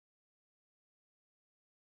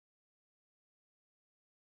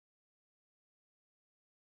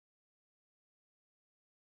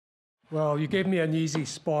Well, you gave me an easy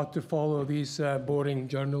spot to follow these boring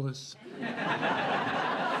journalists.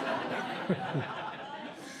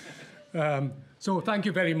 So thank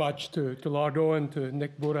you very much to Lord Owen, to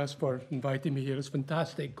Nick Boras for inviting me here. It's a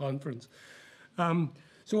fantastic conference.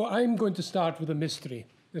 So I'm going to start with a mystery.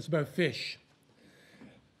 It's about fish.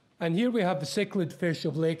 And here we have the cichlid fish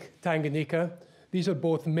of Lake Tanganyika. These are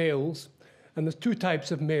both males. And there's two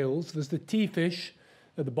types of males. There's the T-fish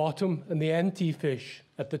at the bottom and the NT fish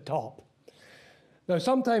at the top. Now,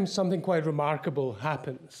 sometimes something quite remarkable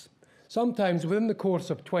happens. Sometimes within the course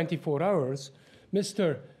of 24 hours,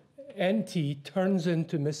 Mr. NT turns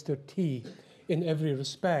into Mr. T in every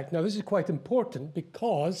respect. Now, this is quite important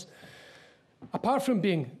because apart from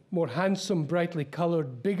being more handsome, brightly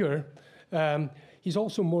colored, bigger, he's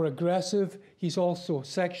also more aggressive. He's also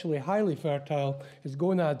sexually highly fertile. His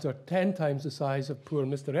gonads are 10 times the size of poor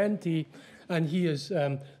Mr. NT. And he is,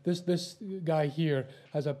 this guy here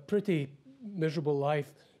has a pretty miserable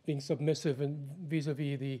life, being submissive and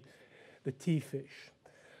vis-a-vis the T-fish.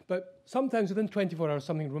 But sometimes within 24 hours,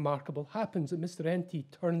 something remarkable happens that Mr.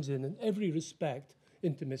 NT turns in every respect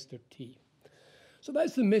into Mr. T. So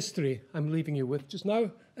that's the mystery I'm leaving you with just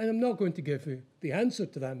now. And I'm not going to give you the answer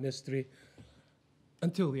to that mystery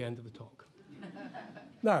until the end of the talk.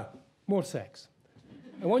 Now, more sex.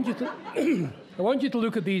 I want you to, I want you to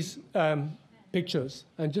look at these pictures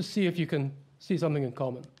and just see if you can see something in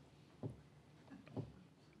common.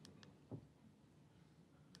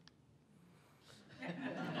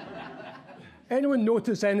 Anyone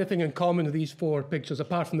notice anything in common with these four pictures,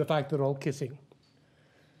 apart from the fact they're all kissing?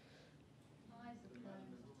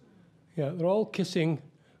 Yeah, they're all kissing,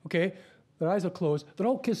 okay? Their eyes are closed. They're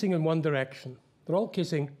all kissing in one direction. They're all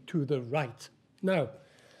kissing to the right. Now,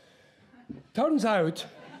 it turns out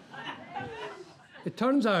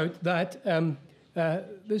that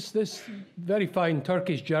this very fine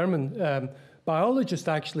Turkish-German biologist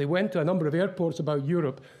actually went to a number of airports about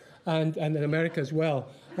Europe and in America as well,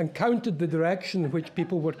 and counted the direction in which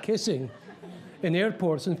people were kissing in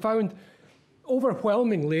airports and found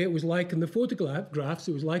overwhelmingly it was like in the photographs,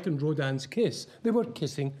 it was like in Rodin's kiss. They were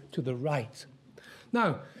kissing to the right.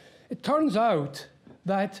 Now, it turns out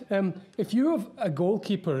that if you have a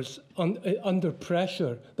goalkeepers under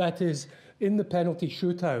pressure, that is, in the penalty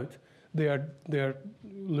shootout, they're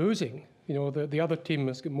losing. You know, the other team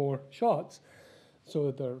must get more shots.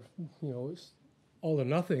 So they're, you know, it's all or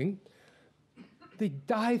nothing. They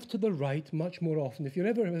dive to the right much more often. If you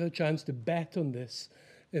ever have a chance to bet on this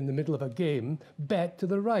in the middle of a game, bet to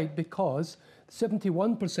the right, because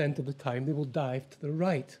 71% of the time they will dive to the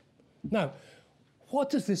right. Now,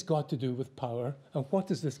 what has this got to do with power, and what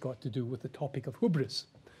has this got to do with the topic of hubris?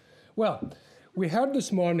 Well, we heard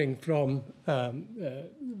this morning from a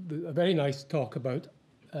very nice talk about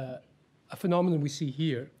a phenomenon we see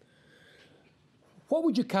here. What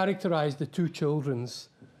would you characterize the two children's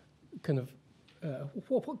kind of,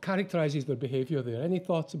 what characterizes their behavior there? Any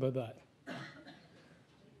thoughts about that?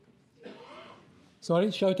 Sorry,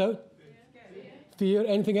 shout out. Fear.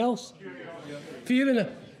 Anything else?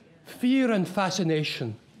 Fear and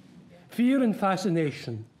fascination. Fear and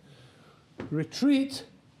fascination. Retreat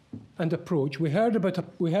and approach. We heard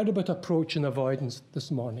about approach and avoidance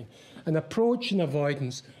this morning. And approach and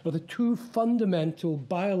avoidance are the two fundamental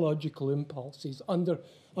biological impulses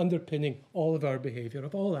underpinning all of our behavior,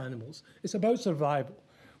 of all animals. It's about survival.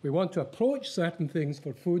 We want to approach certain things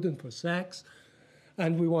for food and for sex,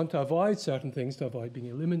 and we want to avoid certain things to avoid being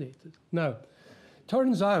eliminated. Now,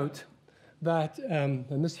 turns out that, and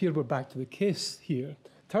this here we're back to the kiss here,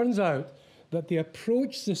 turns out that the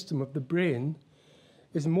approach system of the brain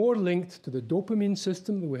is more linked to the dopamine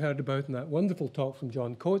system that we heard about in that wonderful talk from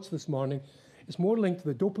John Coates this morning. It's more linked to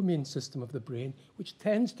the dopamine system of the brain, which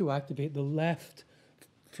tends to activate the left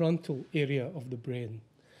frontal area of the brain.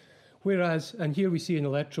 Whereas, and here we see in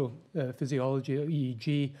electrophysiology, or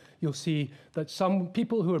EEG, you'll see that some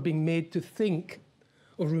people who are being made to think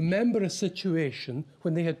or remember a situation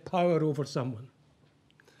when they had power over someone.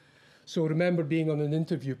 So remember being on an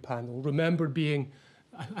interview panel, remember giving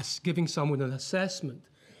someone an assessment.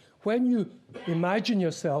 When you imagine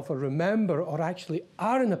yourself or remember or actually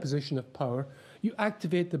are in a position of power, you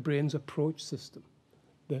activate the brain's approach system.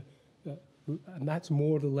 And that's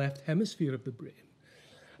more the left hemisphere of the brain.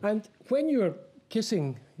 And when you're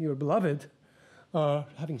kissing your beloved or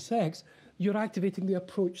having sex, you're activating the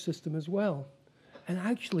approach system as well. And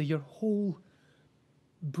actually, your whole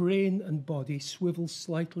brain and body swivels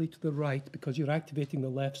slightly to the right because you're activating the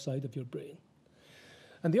left side of your brain.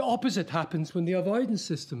 And the opposite happens when the avoidance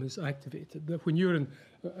system is activated. That when you're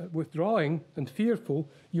withdrawing and fearful,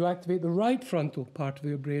 you activate the right frontal part of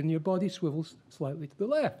your brain and your body swivels slightly to the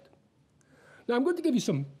left. Now, I'm going to give you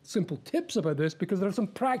some simple tips about this because there are some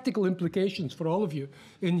practical implications for all of you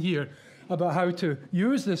in here about how to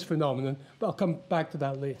use this phenomenon, but I'll come back to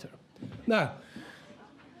that later. Now,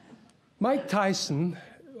 Mike Tyson,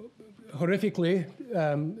 horrifically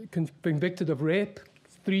convicted of rape,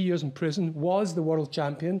 3 years in prison, was the world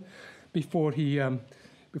champion before he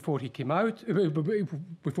came out,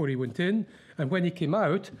 before he went in. And when he came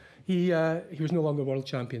out, he was no longer world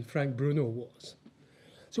champion. Frank Bruno was.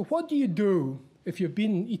 So what do you do if you've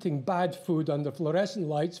been eating bad food under fluorescent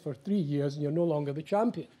lights for 3 years and you're no longer the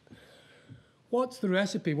champion? What's the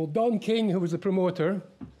recipe? Well, Don King, who was the promoter,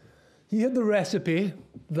 he had the recipe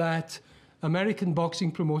that American boxing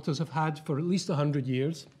promoters have had for at least 100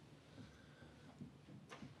 years.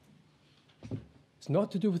 It's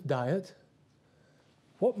not to do with diet.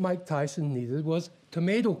 What Mike Tyson needed was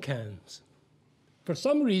tomato cans. For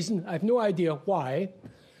some reason, I have no idea why,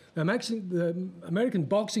 the American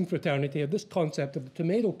boxing fraternity had this concept of the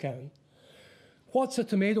tomato can. What's a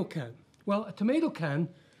tomato can? Well, a tomato can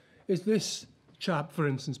is this chap, for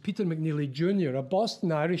instance, Peter McNeely Jr., a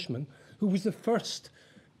Boston Irishman, who was the first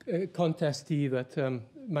contestee that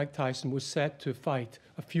Mike Tyson was set to fight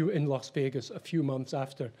in Las Vegas a few months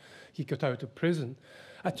after he got out of prison.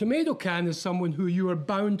 A tomato can is someone who you are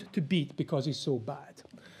bound to beat because he's so bad.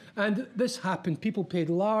 And this happened. People paid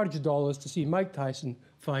large dollars to see Mike Tyson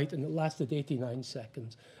fight, and it lasted 89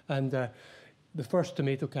 seconds. And the first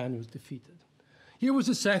tomato can was defeated. Here was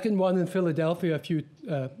the second one in Philadelphia a few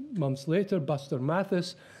months later, Buster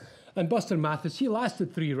Mathis. And Buster Mathis, he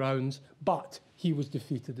lasted 3 rounds, but he was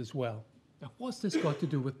defeated as well. Now, what's this got to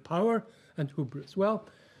do with power and hubris? Well,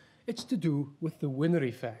 it's to do with the winner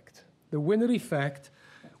effect. The winner effect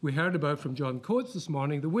we heard about from John Coates this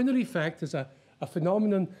morning. The winner effect is a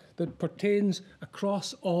phenomenon that pertains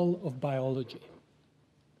across all of biology.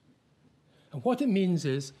 And what it means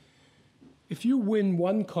is, if you win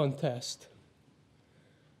one contest,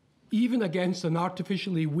 even against an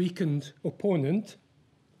artificially weakened opponent,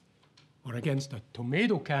 or against a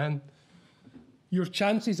tomato can, your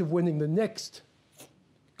chances of winning the next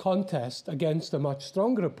contest against a much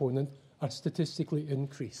stronger opponent are statistically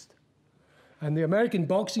increased. And the American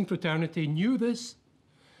boxing fraternity knew this,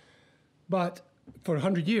 but for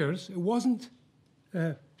 100 years, it wasn't,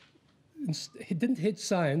 it didn't hit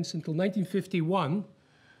science until 1951,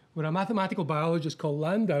 where a mathematical biologist called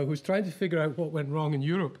Landau, who was trying to figure out what went wrong in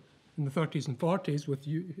Europe in the 30s and 40s with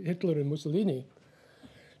Hitler and Mussolini,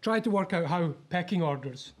 tried to work out how pecking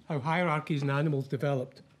orders, how hierarchies in animals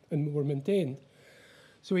developed and were maintained.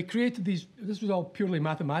 So he created these, this was all purely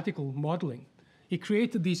mathematical modeling. He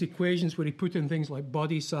created these equations where he put in things like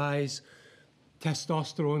body size,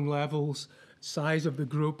 testosterone levels, size of the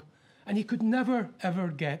group, and he could never, ever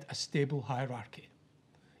get a stable hierarchy.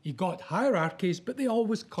 He got hierarchies, but they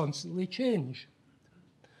always constantly change.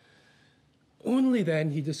 Only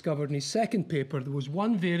then he discovered in his second paper there was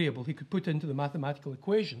one variable he could put into the mathematical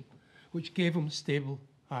equation which gave him stable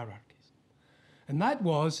hierarchies. And that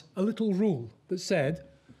was a little rule that said,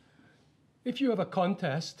 if you have a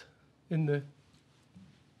contest in the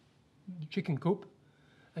chicken coop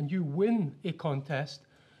and you win a contest,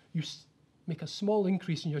 you make a small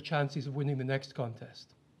increase in your chances of winning the next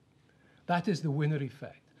contest. That is the winner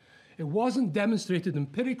effect. It wasn't demonstrated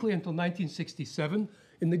empirically until 1967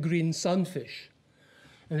 in the green sunfish.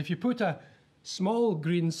 And if you put a small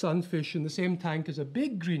green sunfish in the same tank as a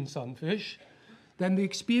big green sunfish, then the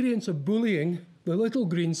experience of bullying the little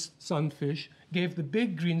green sunfish gave the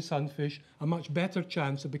big green sunfish a much better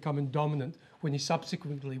chance of becoming dominant when he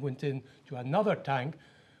subsequently went into another tank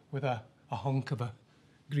with a hunk of a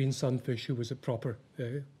green sunfish who was a proper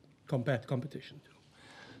competition tool.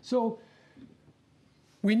 So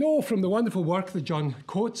we know from the wonderful work that John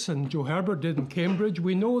Coates and Joe Herbert did in Cambridge,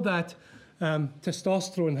 we know that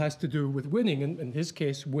testosterone has to do with winning, and in his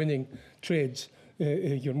case, winning trades.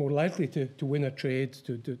 You're more likely to win a trade,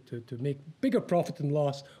 to make bigger profit and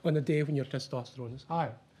loss on a day when your testosterone is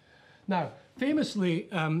higher. Now, famously,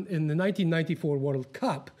 in the 1994 World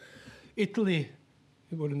Cup, Italy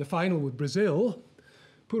were in the final with Brazil.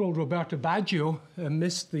 Poor old Roberto Baggio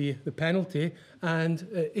missed the penalty, and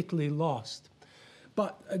Italy lost.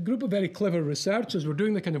 But a group of very clever researchers were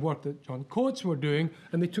doing the kind of work that John Coates were doing,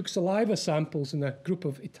 and they took saliva samples in a group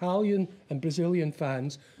of Italian and Brazilian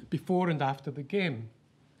fans before and after the game.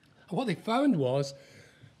 And what they found was,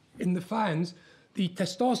 in the fans, the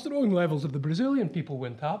testosterone levels of the Brazilian people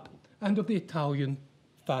went up, and of the Italian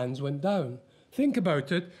fans went down. Think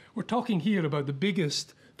about it. We're talking here about the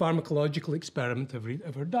biggest pharmacological experiment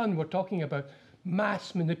ever done. We're talking about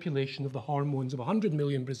mass manipulation of the hormones of 100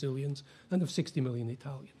 million Brazilians and of 60 million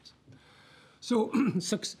Italians. So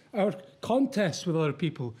our contest with other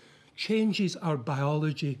people changes our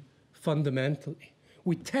biology fundamentally.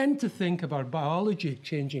 We tend to think of our biology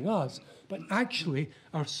changing us, but actually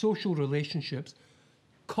our social relationships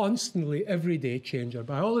constantly, every day, change our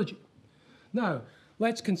biology. Now,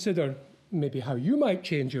 let's consider maybe how you might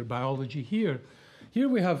change your biology here. Here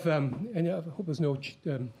we have, and I hope there's no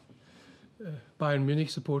Bayern Munich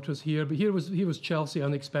supporters here, but here was Chelsea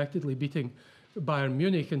unexpectedly beating Bayern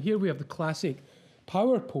Munich, and here we have the classic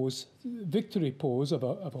power pose, victory pose of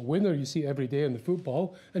a winner you see every day in the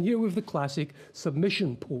football, and here we have the classic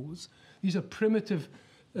submission pose. These are primitive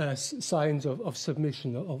signs of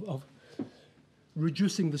submission, of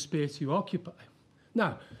reducing the space you occupy.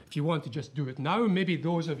 Now, if you want to just do it now, maybe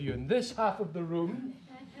those of you in this half of the room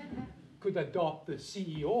could adopt the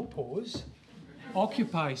CEO pose,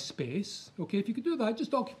 occupy space. Okay, if you could do that,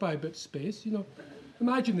 just occupy a bit of space, you know.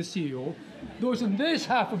 Imagine the CEO. Those in this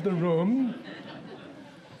half of the room,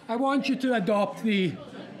 I want you to adopt the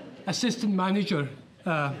assistant manager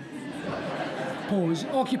pose.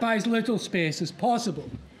 Occupy as little space as possible.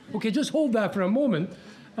 Okay, just hold that for a moment.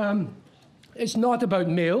 It's not about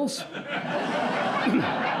males.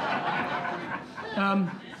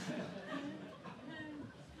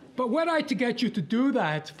 But were I to get you to do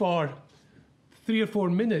that for 3 or 4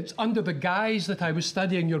 minutes under the guise that I was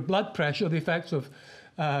studying your blood pressure, the effects of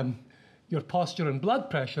your posture and blood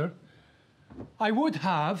pressure, I would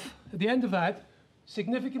have, at the end of that,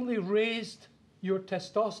 significantly raised your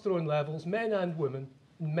testosterone levels, men and women,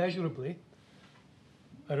 immeasurably.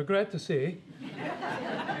 I regret to say,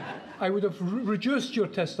 I would have reduced your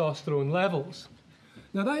testosterone levels.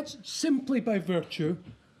 Now that's simply by virtue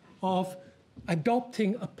of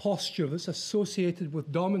adopting a posture that's associated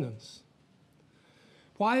with dominance.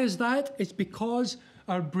 Why is that? It's because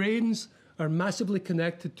our brains are massively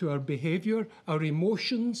connected to our behavior, our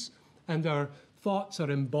emotions, and our thoughts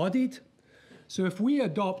are embodied. So if we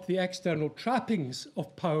adopt the external trappings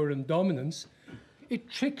of power and dominance, it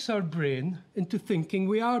tricks our brain into thinking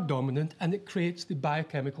we are dominant, and it creates the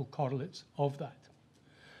biochemical correlates of that.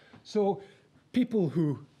 So people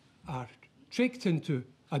who are tricked into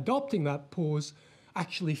adopting that pose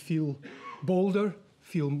actually feel bolder,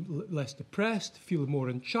 feel less depressed, feel more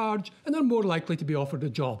in charge, and are more likely to be offered a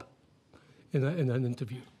job in an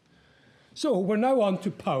interview. So we're now on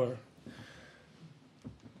to power.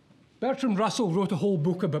 Bertrand Russell wrote a whole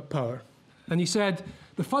book about power, and he said,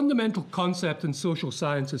 the fundamental concept in social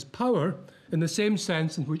science is power in the same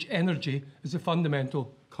sense in which energy is a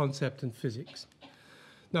fundamental concept in physics.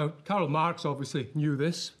 Now, Karl Marx obviously knew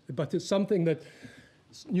this, but it's something that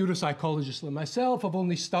neuropsychologists like myself have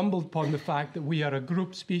only stumbled upon, the fact that we are a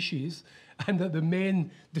group species and that the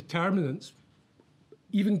main determinants,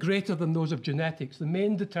 even greater than those of genetics, the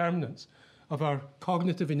main determinants of our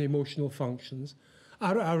cognitive and emotional functions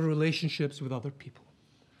are our relationships with other people.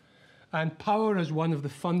 And power is one of the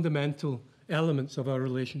fundamental elements of our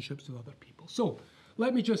relationships with other people. So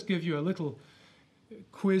let me just give you a little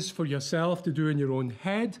quiz for yourself to do in your own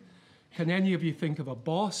head. Can any of you think of a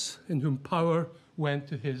boss in whom power went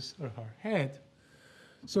to his or her head?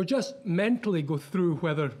 So just mentally go through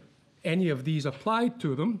whether any of these applied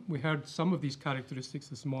to them. We heard some of these characteristics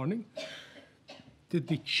this morning. Did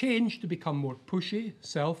they change to become more pushy,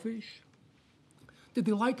 selfish? Did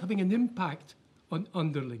they like having an impact on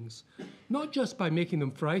underlings? Not just by making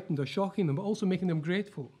them frightened or shocking them, but also making them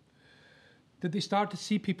grateful. Did they start to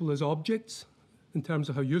see people as objects in terms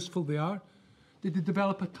of how useful they are? Did they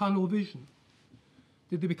develop a tunnel vision?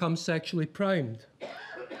 Did they become sexually primed?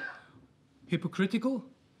 Hypocritical?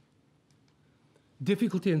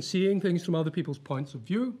 Difficulty in seeing things from other people's points of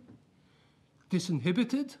view?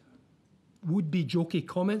 Disinhibited? Would-be jokey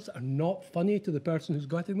comments are not funny to the person who's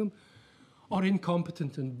getting them? Or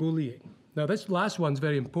incompetent in bullying? Now, this last one's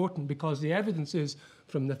very important because the evidence is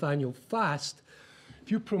from Nathaniel Fast.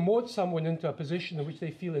 If you promote someone into a position in which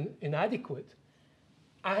they feel inadequate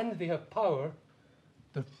and they have power,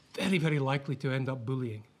 they're very, very likely to end up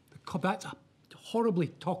bullying. That's a horribly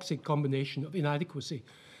toxic combination of inadequacy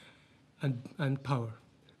and power.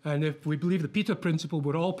 And if we believe the Peter Principle,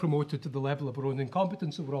 we're all promoted to the level of our own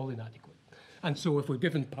incompetence, so we're all inadequate. And so if we're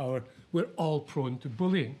given power, we're all prone to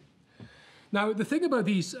bullying. Now, the thing about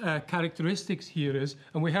these characteristics here is,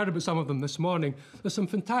 and we heard about some of them this morning, there's some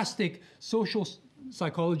fantastic social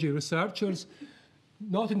psychology researchers,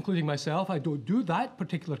 not including myself. I don't do that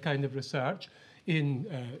particular kind of research.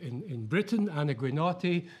 In Britain, Anna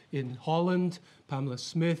Guinotti, in Holland, Pamela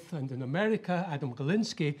Smith, and in America, Adam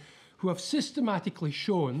Galinsky, who have systematically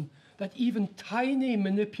shown that even tiny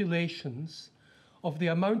manipulations of the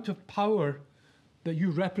amount of power that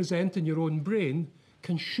you represent in your own brain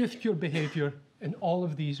can shift your behavior in all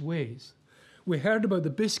of these ways. We heard about the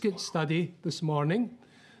biscuit study this morning,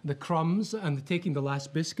 the crumbs and taking the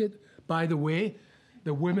last biscuit. By the way,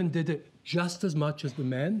 the women did it just as much as the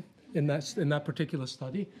men in that particular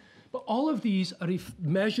study. But all of these are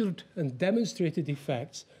measured and demonstrated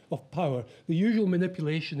effects of power. The usual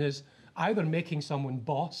manipulation is either making someone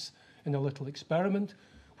boss in a little experiment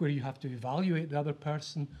where you have to evaluate the other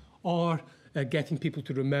person, or getting people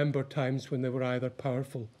to remember times when they were either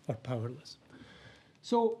powerful or powerless.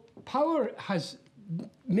 So power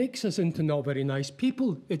makes us into not very nice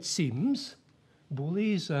people, it seems,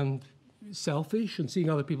 bullies and selfish and seeing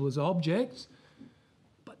other people as objects.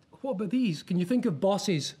 But what about these? Can you think of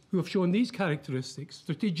bosses who have shown these characteristics?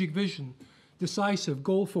 Strategic vision, decisive,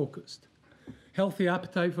 goal-focused, healthy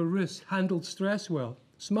appetite for risk, handled stress well,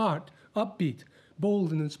 smart, upbeat,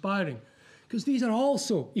 bold and inspiring. Because these are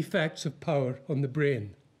also effects of power on the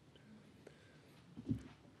brain.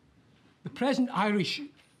 The present Irish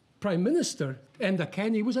Prime Minister, Enda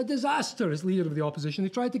Kenny, was a disaster as leader of the opposition. They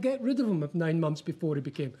tried to get rid of him 9 months before he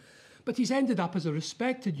became. But he's ended up as a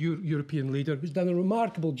respected European leader who's done a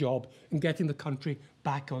remarkable job in getting the country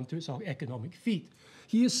back onto its economic feet.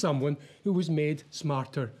 He is someone who was made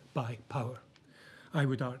smarter by power, I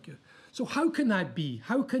would argue. So how can that be?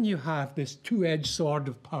 How can you have this two-edged sword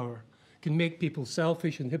of power? It can make people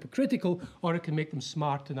selfish and hypocritical, or it can make them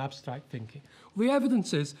smart and abstract thinking. Well, the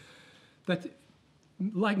evidence is that,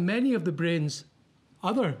 like many of the brain's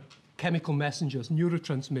other chemical messengers,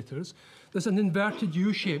 neurotransmitters, there's an inverted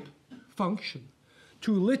U-shape function.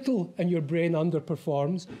 Too little and your brain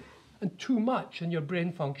underperforms, and too much and your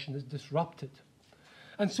brain function is disrupted.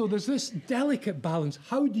 And so there's this delicate balance.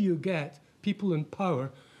 How do you get people in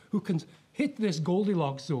power who can hit this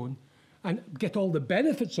Goldilocks zone and get all the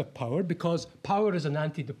benefits of power, because power is an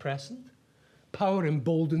antidepressant, power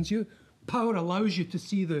emboldens you, power allows you to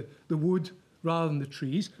see the wood rather than the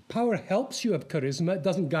trees, power helps you have charisma. It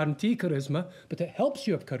doesn't guarantee charisma, but it helps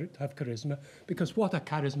you have charisma, because what a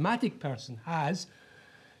charismatic person has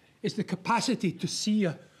is the capacity to see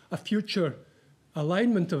a future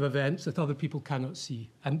alignment of events that other people cannot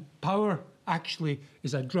see. And power actually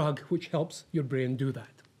is a drug which helps your brain do that.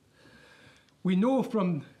 We know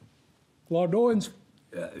from Lord Owen's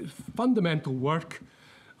fundamental work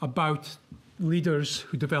about leaders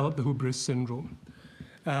who develop the Hubris syndrome.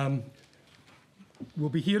 We'll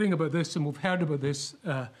be hearing about this, and we've heard about this,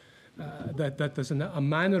 that there's a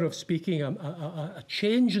manner of speaking, a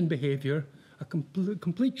change in behavior, a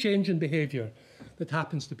complete change in behavior that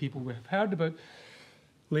happens to people. We've heard about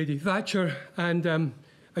Lady Thatcher, and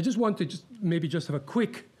I just want to maybe have a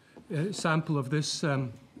quick sample of this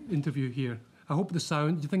interview here. I hope the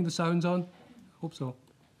sound, do you think the sound's on? I hope so.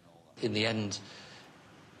 In the end,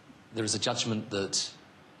 there is a judgment that,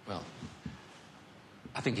 well,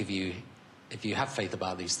 I think if you have faith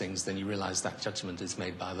about these things, then you realise that judgment is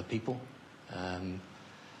made by the people. And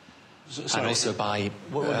also by...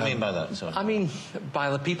 What do you mean by that? Sorry. I mean, by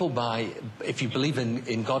the people, if you believe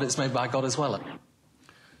in God, it's made by God as well.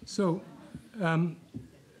 So,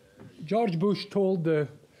 George Bush told the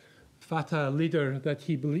Fatah leader that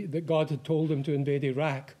he believed that God had told him to invade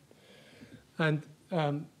Iraq. And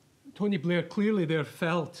Tony Blair clearly there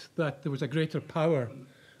felt that there was a greater power,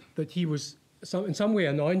 that he was in some way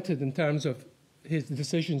anointed in terms of his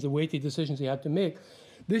decisions, the weighty decisions he had to make.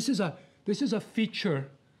 This is a feature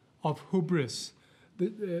of hubris.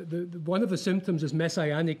 One of the symptoms is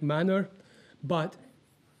messianic manner, but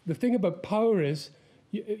the thing about power is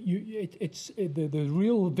the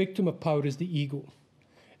real victim of power is the ego.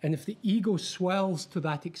 And if the ego swells to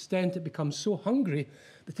that extent, it becomes so hungry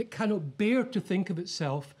that it cannot bear to think of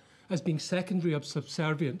itself as being secondary or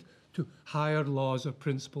subservient to higher laws or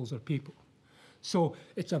principles or people. So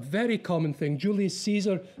it's a very common thing. Julius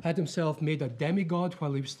Caesar had himself made a demigod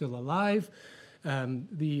while he was still alive.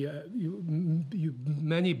 Many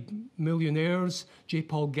millionaires, J.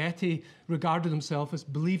 Paul Getty,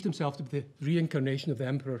 believed himself to be the reincarnation of the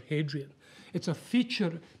Emperor Hadrian. It's a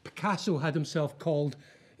feature. Picasso had himself called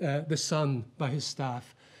the sun by his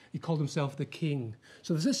staff. He called himself the king.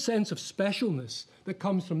 So there's this sense of specialness that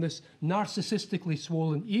comes from this narcissistically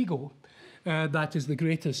swollen ego that is the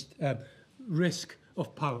greatest risk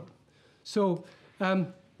of power. So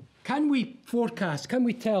can we forecast, can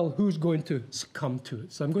we tell who's going to succumb to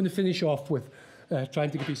it? So I'm going to finish off with trying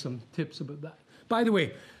to give you some tips about that. By the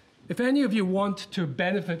way, if any of you want to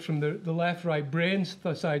benefit from the left-right brain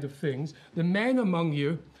side of things, the men among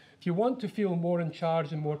you, if you want to feel more in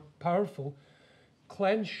charge and more powerful,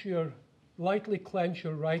 lightly clench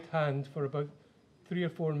your right hand for about 3 or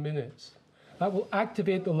 4 minutes. That will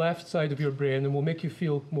activate the left side of your brain and will make you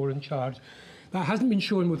feel more in charge. That hasn't been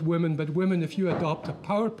shown with women, but women, if you adopt a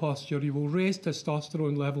power posture, you will raise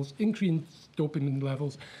testosterone levels, increase dopamine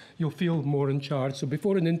levels, you'll feel more in charge. So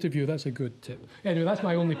before an interview, that's a good tip. Anyway, that's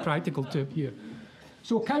my only practical tip here.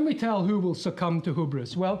 So can we tell who will succumb to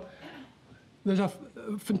hubris? Well, there's a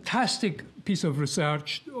fantastic piece of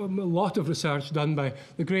research, a lot of research done by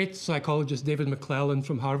the great psychologist David McClellan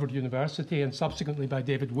from Harvard University and subsequently by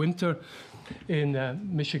David Winter in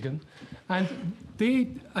Michigan. And they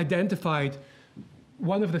identified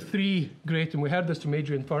one of the three great, and we heard this from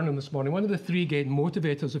Adrian Furnan this morning, one of the three great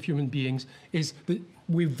motivators of human beings is that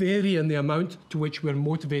we vary in the amount to which we're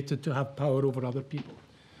motivated to have power over other people.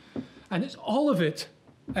 And it's all of it.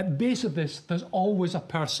 At the base of this, there's always a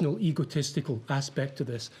personal, egotistical aspect to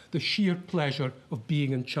this, the sheer pleasure of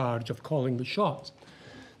being in charge, of calling the shots.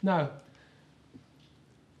 Now,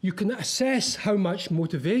 you can assess how much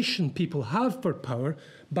motivation people have for power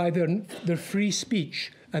by their free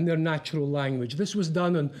speech and their natural language. This was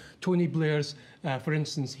done on Tony Blair's, for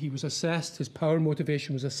instance, he was assessed, his power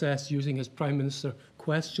motivation was assessed using his Prime Minister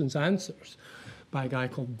questions answers by a guy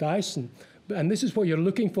called Dyson. And this is what you're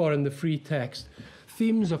looking for in the free text.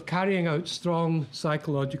 Themes of carrying out strong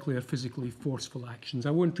psychologically or physically forceful actions.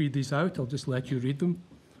 I won't read these out, I'll just let you read them.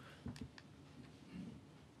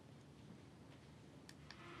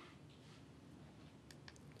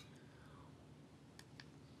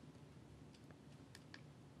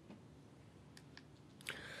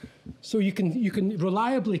 So you can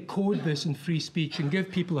reliably code this in free speech and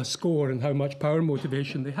give people a score on how much power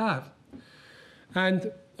motivation they have.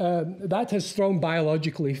 And that has strong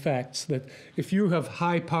biological effects, that if you have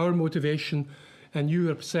high power motivation and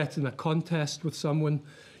you are set in a contest with someone,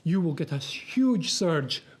 you will get a huge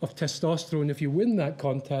surge of testosterone if you win that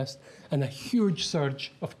contest, and a huge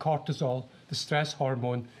surge of cortisol, the stress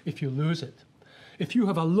hormone, if you lose it. If you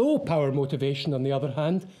have a low power motivation, on the other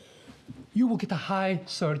hand, you will get a high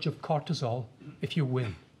surge of cortisol if you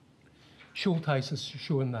win. Schultheis has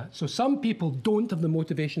shown that. So some people don't have the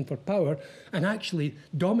motivation for power, and actually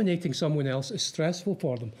dominating someone else is stressful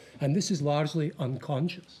for them. And this is largely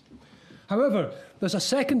unconscious. However, there's a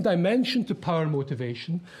second dimension to power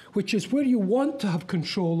motivation, which is where you want to have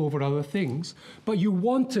control over other things, but you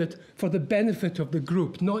want it for the benefit of the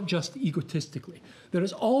group, not just egotistically. There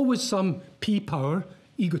is always some P power,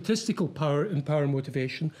 egotistical power in power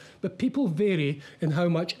motivation, but people vary in how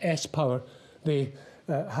much S power they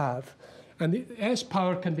have. And the S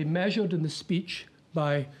power can be measured in the speech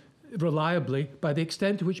reliably by the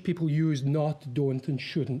extent to which people use not, don't, and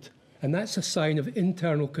shouldn't. And that's a sign of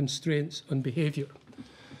internal constraints on behavior.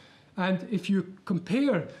 And if you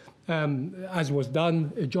compare, as was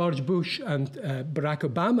done, George Bush and Barack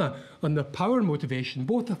Obama on their power motivation,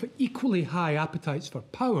 both have equally high appetites for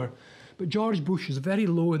power, but George Bush is very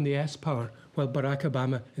low in the S power, while Barack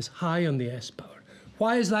Obama is high on the S power.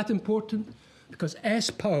 Why is that important? Because S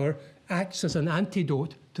power acts as an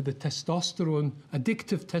antidote to the addictive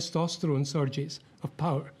testosterone surges of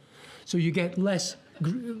power. So you get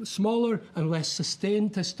smaller and less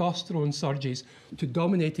sustained testosterone surges to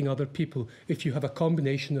dominating other people if you have a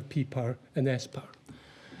combination of P power and S power.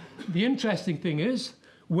 The interesting thing is,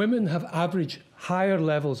 women have average higher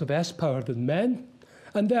levels of S power than men,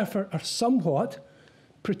 and therefore are somewhat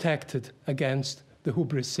protected against the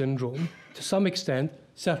hubris syndrome to some extent,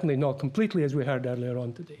 certainly not completely, as we heard earlier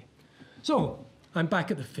on today. So, I'm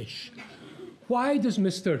back at the fish. Why does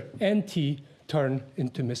Mr. NT turn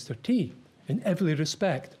into Mr. T in every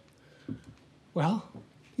respect? Well,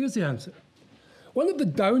 here's the answer. One of the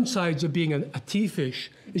downsides of being a T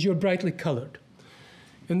fish is you're brightly coloured.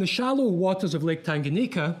 In the shallow waters of Lake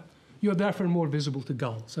Tanganyika, you're therefore more visible to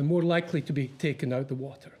gulls and more likely to be taken out the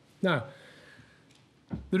water. Now,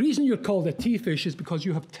 the reason you're called a T fish is because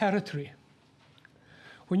you have territory.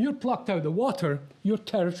 When you're plucked out of the water, your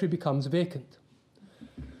territory becomes vacant.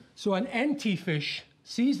 So an NT fish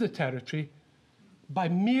sees the territory. By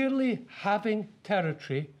merely having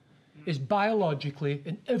territory, is biologically,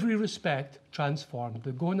 in every respect, transformed.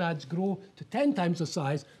 The gonads grow to 10 times the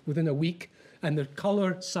size within a week, and their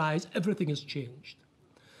colour, size, everything has changed.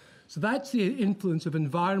 So that's the influence of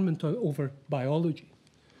environment over biology.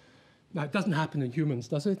 Now, it doesn't happen in humans,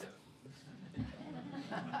 does it?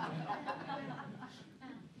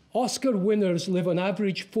 Oscar winners live on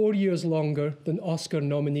average 4 years longer than Oscar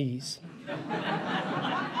nominees.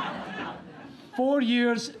 4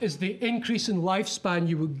 years is the increase in lifespan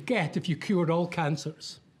you would get if you cured all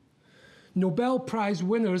cancers. Nobel Prize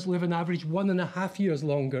winners live on average 1.5 years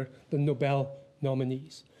longer than Nobel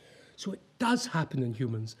nominees. So it does happen in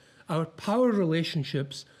humans. Our power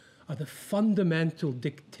relationships are the fundamental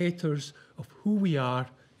dictators of who we are,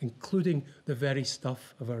 including the very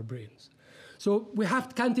stuff of our brains. So we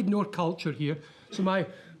can't ignore culture here. So my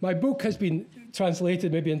book has been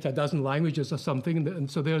translated maybe into a dozen languages or something,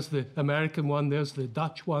 and so there's the American one, there's the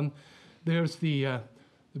Dutch one, there's the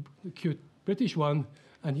cute British one,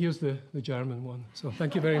 and here's the German one. So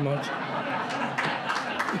thank you very much.